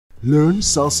Learn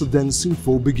salsa dancing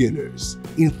for beginners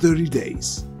in 30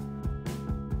 days.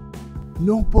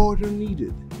 No partner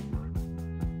needed.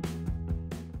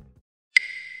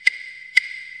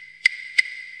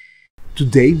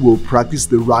 Today we'll practice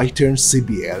the right turn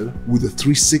CBL with the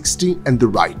 360 and the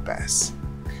right pass.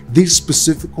 These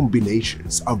specific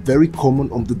combinations are very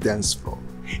common on the dance floor,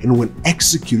 and when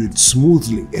executed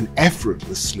smoothly and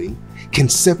effortlessly can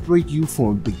separate you from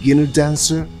a beginner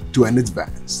dancer to an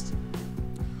advanced.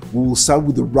 We will start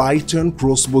with the right turn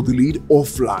crossbody lead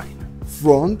offline,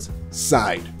 front,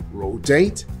 side,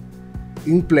 rotate,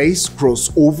 in place,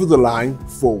 cross over the line,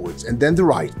 forwards, and then the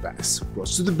right pass,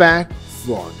 cross to the back,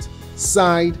 front,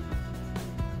 side,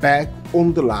 back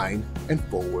on the line, and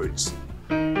forwards.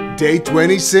 Day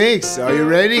 26, are you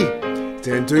ready?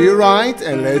 Turn to your right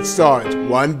and let's start.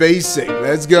 One basic,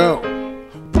 let's go.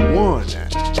 1,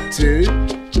 2,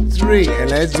 3, and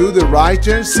let's do the right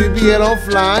turn CBL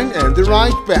offline and the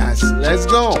right pass. Let's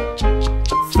go.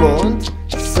 Front,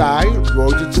 side,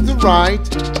 rotate to the right,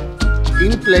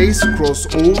 in place, cross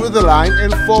over the line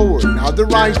and forward. Now the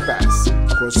right pass,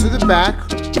 cross to the back,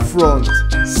 front,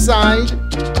 side,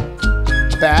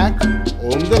 back,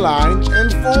 on the line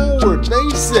and forward.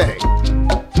 Basic.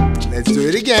 Let's do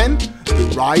it again.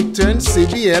 The right turn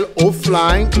CBL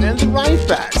offline and the right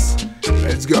pass.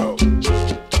 Let's go.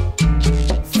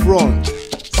 Front,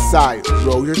 side,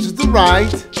 rotate to the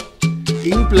right,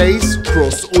 in place,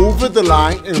 cross over the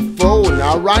line and forward.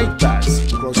 Now right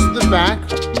pass, cross to the back,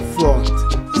 front,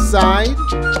 side,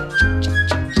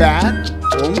 back,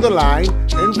 on the line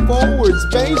and forwards.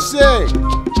 Basic.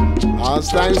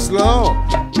 Last time slow.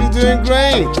 You're doing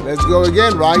great. Let's go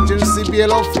again. Right turn CBL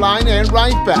offline and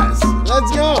right pass.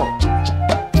 Let's go.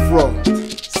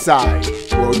 Front, side,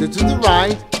 rotate to the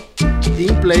right,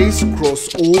 in place,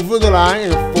 cross over the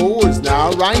line and forwards.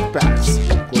 Now right pass,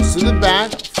 cross to the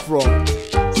back, front,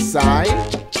 side,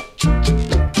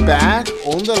 back,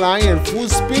 on the line and full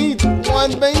speed.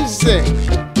 One basic.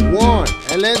 1,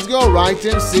 and let's go. Right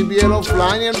turn CBL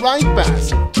offline and right pass,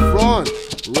 front,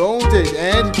 rotate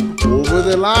and over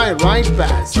the line, right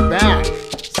pass, back,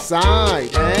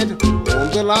 side and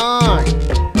on the line.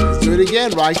 Let's do it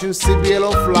again. Right turn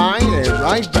CBL offline and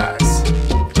right pass,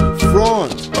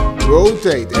 front,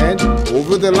 rotate and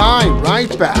over the line, right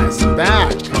pass,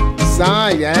 back,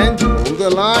 side and on the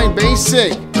line.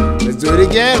 Basic. Let's do it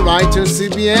again. Right turn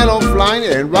CBL offline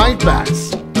and right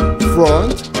pass,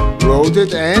 front,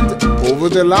 rotate and over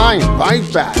the line, right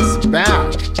pass,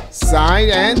 back, side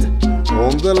and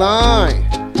on the line.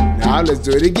 Now let's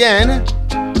do it again.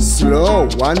 Slow.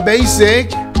 One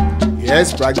basic.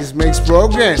 Yes, practice makes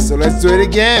progress. So let's do it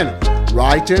again.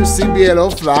 Right turn CBL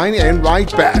offline and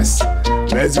right pass.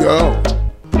 Let's go.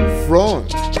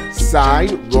 Front,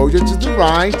 side, rotate to the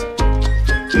right,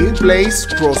 in place,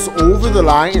 cross over the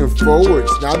line and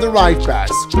forwards. Now the right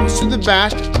pass, cross to the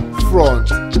back, front,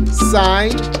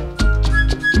 side,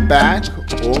 back,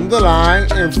 on the line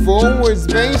and forwards.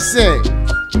 Basic.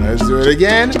 Let's do it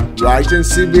again. Right turn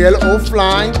CBL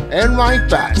offline and right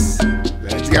pass.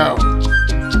 Let's go.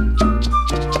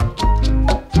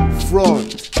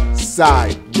 Front,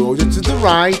 side, rotate to the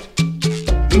right,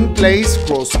 in place,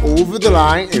 cross over the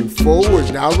line and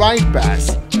forward. Now right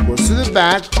pass, cross to the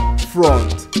back, front,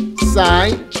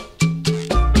 side,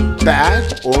 back,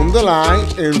 on the line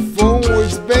and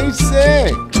forwards.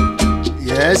 Basic.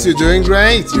 Yes, you're doing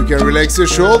great. You can relax your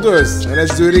shoulders. And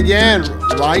let's do it again.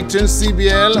 Right turn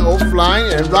CBL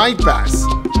offline and right pass.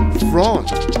 Front,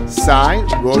 side,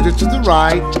 rotate to the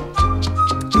right,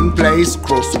 in place,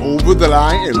 cross over the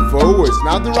line and forwards.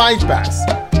 Now the right pass,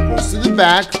 cross to the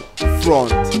back,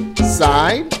 front,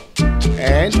 side,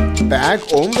 and back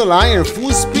on the line and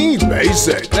full speed.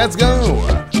 Basic. Let's go.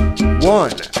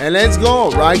 1, and let's go.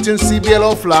 Right turn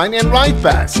CBL offline and right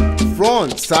pass.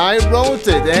 Front, side,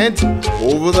 rotate and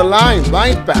over the line.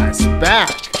 Right pass,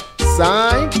 back,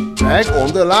 side, back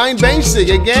on the line. Basic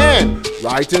again.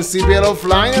 Right turn CBL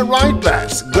offline and right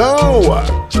pass. Go.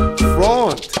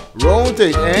 Front,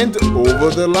 rotate and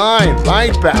over the line.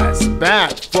 Right pass,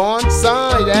 back, front,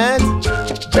 side and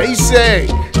basic.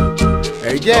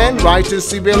 Again, right turn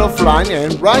CBL offline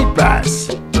and right pass.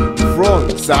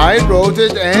 Front, side,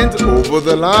 rotate and over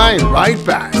the line. Right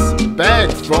pass,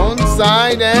 back, front,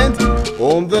 side and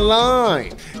on the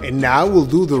line. And now we'll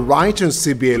do the right turn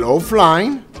CBL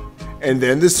offline and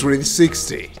then the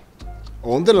 360.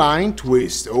 On the line,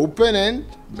 twist, open and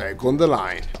back on the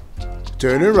line.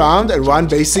 Turn around and one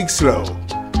basic slow.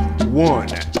 1,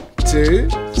 2,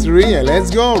 3, and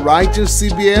let's go. Right turn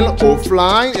CBL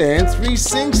offline and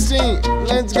 360.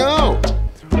 Let's go.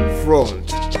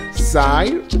 Front,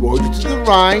 side, rotate to the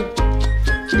right,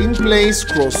 In place,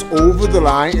 cross over the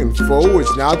line and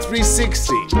forwards. Now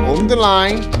 360. On the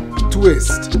line,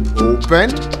 twist,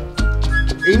 open.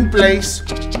 In place,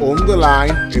 on the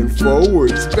line and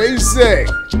forwards. Basic.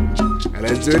 And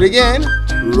let's do it again.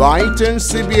 Right turn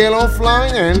CBL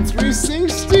offline and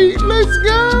 360. Let's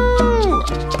go.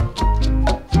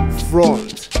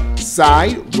 Front,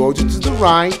 side, rotate to the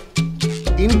right.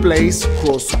 In place,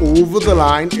 cross over the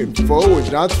line and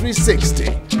forward. Now 360.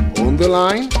 On the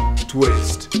line,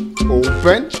 twist,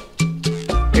 open.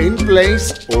 In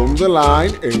place, on the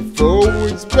line and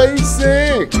forwards.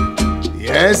 Basic.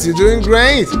 Yes, you're doing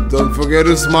great. Don't forget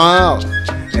to smile.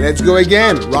 And let's go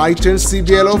again. Right turn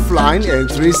CBL offline and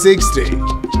 360.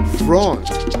 Front,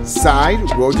 side,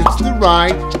 rotate to the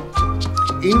right.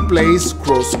 In place,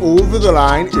 cross over the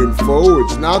line and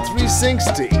forwards. Now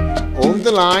 360. On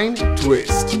the line,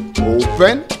 twist,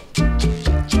 open.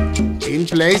 In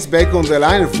place, back on the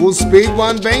line, full speed,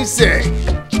 one basic.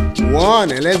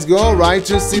 One, and let's go. Right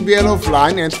turn CBL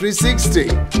offline and 360.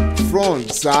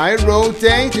 Front, side,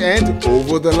 rotate and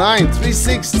over the line,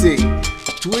 360.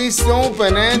 Twist,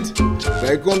 open and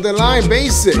back on the line,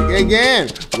 basic. Again,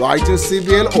 right turn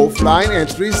CBL offline and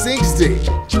 360.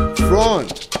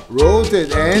 Front,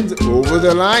 rotate and over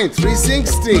the line,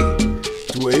 360.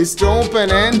 Twist, open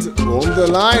and on the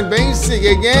line, basic.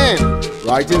 Again,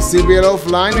 right turn CBL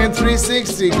offline and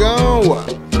 360. Go.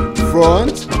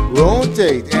 Front,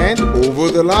 rotate and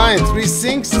over the line,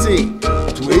 360.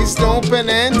 Twist, open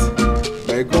and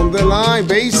back on the line,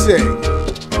 basic.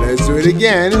 Let's do it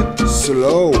again.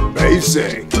 Slow,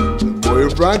 basic. The more you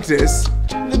practice,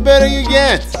 the better you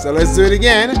get. So let's do it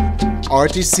again.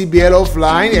 RTCBL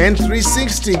offline and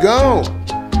 360. Go.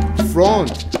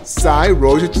 Front, side,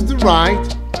 rotate to the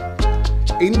right.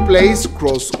 In place,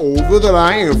 cross over the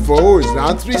line and forwards.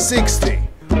 Now 360.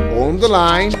 On the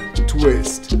line,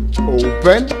 twist,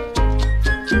 open.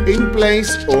 In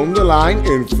place, on the line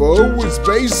and forwards.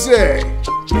 Basic.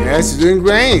 Yes, you're doing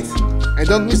great. And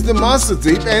don't miss the muscle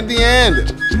tip at the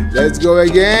end. Let's go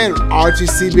again.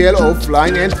 RTCBL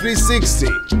offline and 360.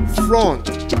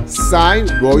 Front, side,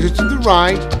 rotate to the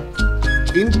right.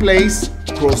 In place,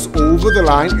 cross over the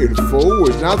line and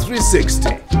forward. Now 360.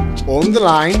 On the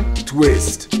line,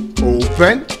 twist,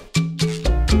 open.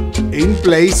 In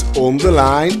place, on the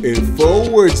line and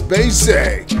forwards.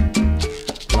 Basic.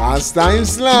 Last time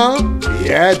slow.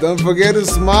 Yeah, don't forget to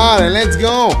smile and let's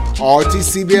go.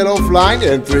 RTCBL offline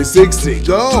and 360.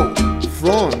 Go.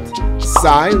 Front,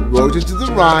 side, rotate to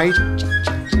the right.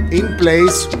 In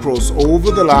place, cross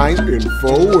over the line and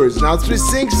forwards. Now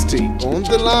 360. On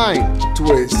the line,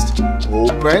 twist,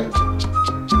 open.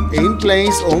 In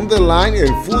place, on the line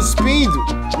and full speed.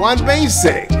 One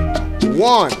basic.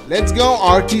 One. Let's go.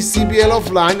 RTCBL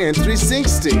offline and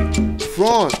 360.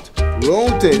 Front,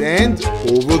 rotate and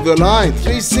over the line,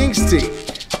 360.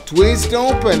 Twist,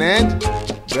 open and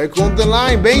back on the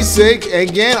line, basic.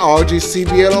 Again,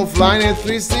 RTCBL offline and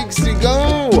 360.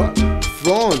 Go.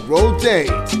 Front,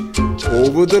 rotate,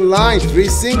 over the line,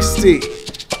 360.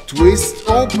 Twist,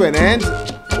 open and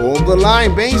on the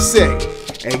line, basic.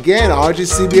 Again,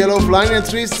 RTCBL offline and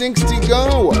 360.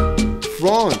 Go.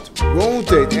 Front,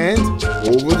 rotate and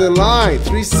over the line,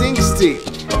 360.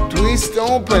 Twist,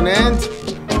 open and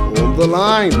on the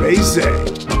line, basic.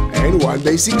 And one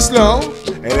basic slow.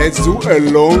 And let's do a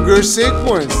longer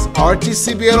sequence.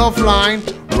 RTCBL offline,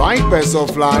 right pass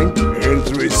offline, and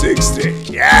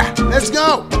 360. Yeah, let's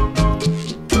go.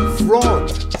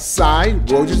 Front, side,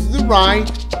 rotate to the right.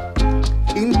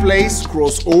 In place,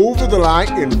 cross over the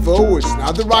line and forwards.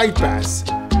 Now the right pass.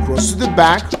 Cross to the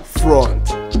back, front,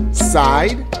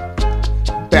 side,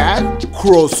 back,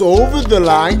 cross over the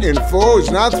line and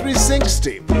forwards. Now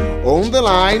 360. On the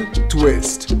line,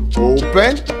 twist,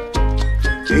 open.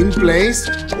 In place,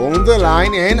 on the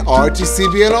line and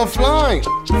RTCBL offline.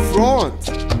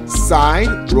 Front,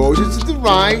 side, rotate to the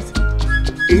right.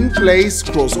 In place,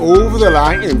 cross over the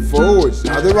line and forwards.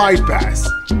 Now the right pass.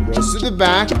 Cross to the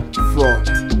back,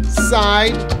 front,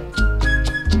 side,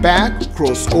 back,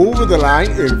 cross over the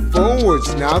line and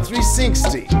forwards. Now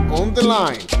 360. On the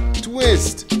line,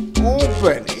 twist,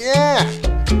 open. Yeah.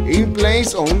 In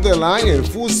place, on the line and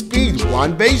full speed.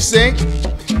 One basic.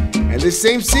 And the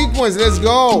same sequence, let's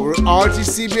go.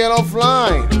 RTCBL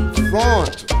offline.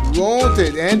 Front,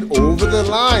 rotate and over the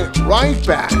line. Right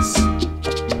pass.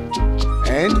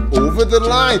 And over the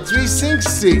line,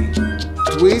 360.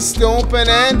 Twist, open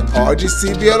and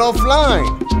RTCBL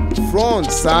offline.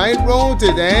 Front, side,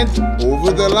 rotate and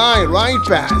over the line. Right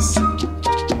pass.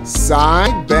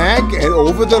 Side, back and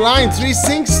over the line,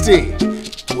 360.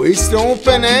 Twist,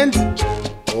 open and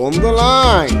on the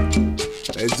line.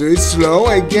 Let's do it slow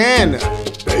again.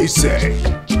 Basic.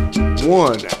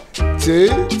 1,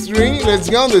 2, 3. Let's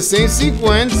go. The same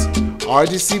sequence.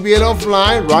 RT CBL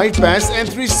offline, right pass and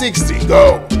 360.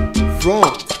 Go.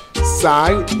 Front,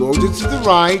 side, rotate to the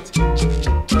right.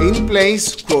 In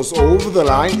place, cross over the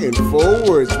line and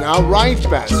forwards. Now right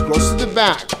pass, cross to the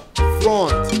back.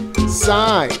 Front,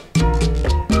 side,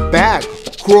 back,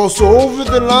 cross over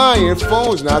the line and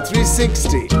forwards. Now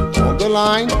 360. On the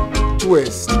line,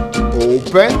 twist,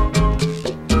 open,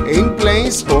 in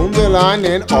place, on the line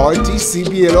and RT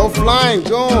CBL offline.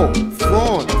 Go.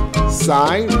 Front,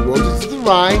 side, rotate to the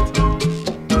right.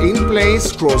 In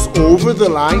place, cross over the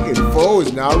line and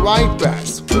forwards. Now right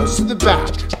pass, cross to the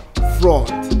back.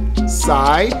 Front,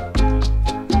 side,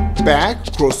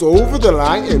 back, cross over the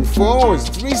line and forwards.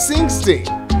 360.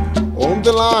 On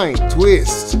the line,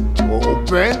 twist,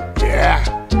 open, yeah.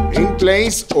 In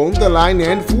place, on the line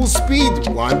and full speed.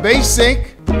 1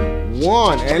 basic.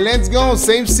 1, and let's go.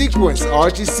 Same sequence.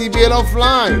 RT CBL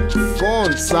offline.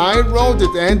 Front, side,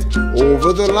 rotate and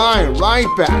over the line. Right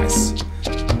pass.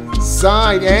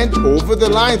 Side and over the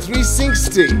line.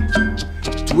 360.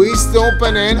 Twist,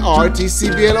 open and RT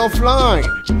CBL offline.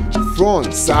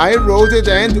 Front, side, rotate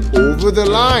and over the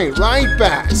line. Right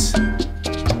pass.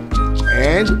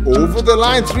 And over the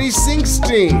line.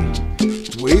 360.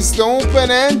 Twist, open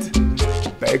and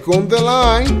back on the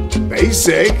line.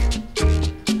 Basic.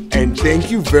 And thank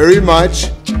you very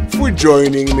much for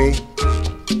joining me.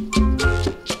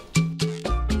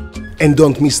 And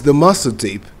don't miss the muscle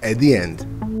tape at the end.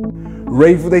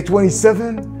 Ready for day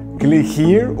 27? Click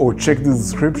here or check the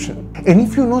description. And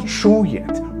if you're not sure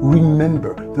yet,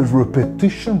 remember that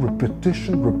repetition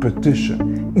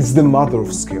is the mother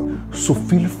of skill. So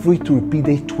feel free to repeat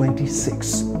day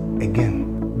 26.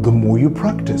 Again, the more you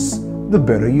practice, the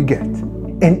better you get.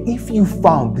 And if you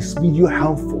found this video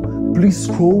helpful, please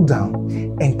scroll down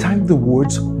and type the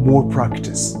words "more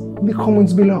practice" in the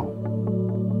comments below.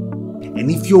 And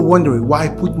if you're wondering why I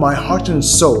put my heart and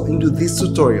soul into these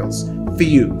tutorials for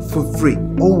you, for free,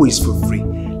 always for free,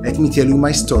 let me tell you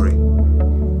my story.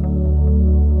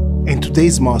 And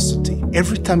today's master tip: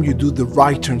 every time you do the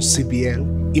right turn CBL,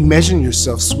 imagine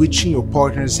yourself switching your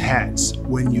partner's hands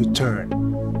when you turn.